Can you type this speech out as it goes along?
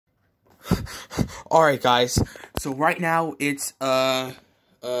Alright guys, so right now it's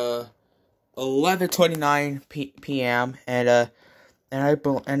 11:29 p.m. and I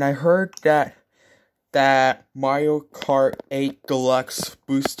heard that Mario Kart 8 Deluxe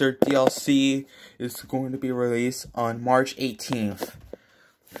Booster DLC is going to be released on March 18th.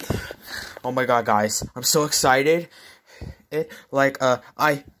 Oh my god, guys, I'm so excited. I've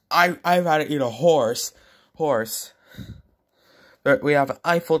had to eat a horse. But we have an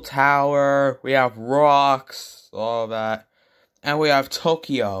Eiffel Tower, we have rocks, all that, and we have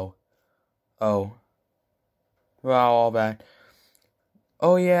Tokyo. Oh, well, all that.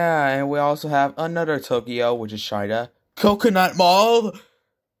 Oh yeah, and we also have another Tokyo, which is China. Coconut Mall!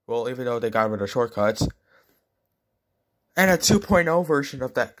 Well, even though they got rid of shortcuts. And a 2.0 version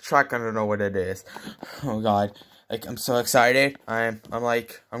of that track, I don't know what it is. Oh god, I'm so excited. I'm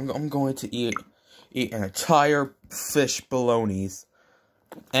going to eat an entire fish bolognese,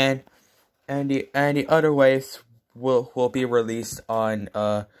 and the other ways will be released on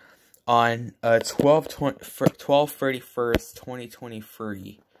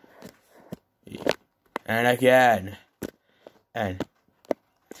 12/31/2023, and again,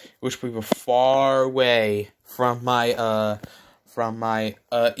 which will be far away from my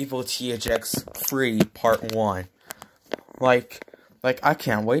Evil THX 3 Part 1. Like I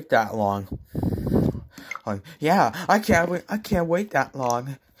can't wait that long. Yeah, I can't wait that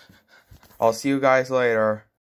long. I'll see you guys later.